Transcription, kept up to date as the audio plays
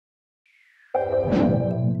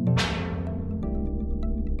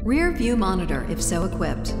RearView Monitor if so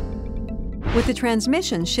equipped. With the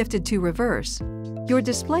transmission shifted to reverse, your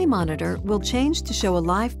display monitor will change to show a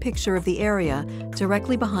live picture of the area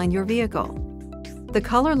directly behind your vehicle. The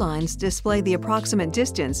color lines display the approximate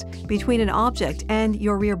distance between an object and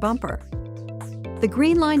your rear bumper. The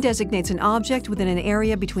green line designates an object within an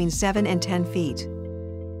area between 7 and 10 feet.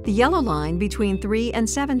 The yellow line between 3 and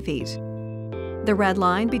 7 feet. The red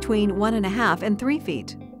line between 1.5 and 3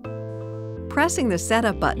 feet. Pressing the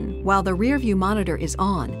Setup button while the RearView Monitor is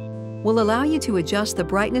on will allow you to adjust the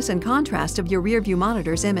brightness and contrast of your RearView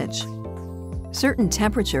Monitor's image. Certain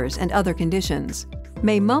temperatures and other conditions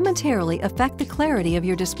may momentarily affect the clarity of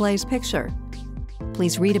your display's picture.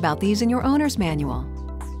 Please read about these in your owner's manual.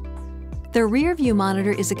 The RearView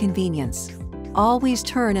Monitor is a convenience. Always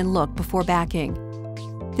turn and look before backing.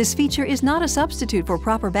 This feature is not a substitute for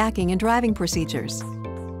proper backing and driving procedures.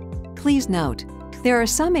 Please note, there are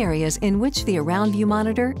some areas in which the Around View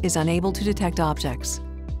Monitor is unable to detect objects.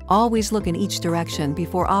 Always look in each direction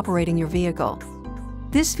before operating your vehicle.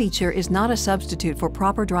 This feature is not a substitute for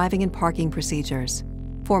proper driving and parking procedures.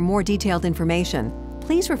 For more detailed information,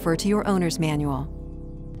 please refer to your owner's manual.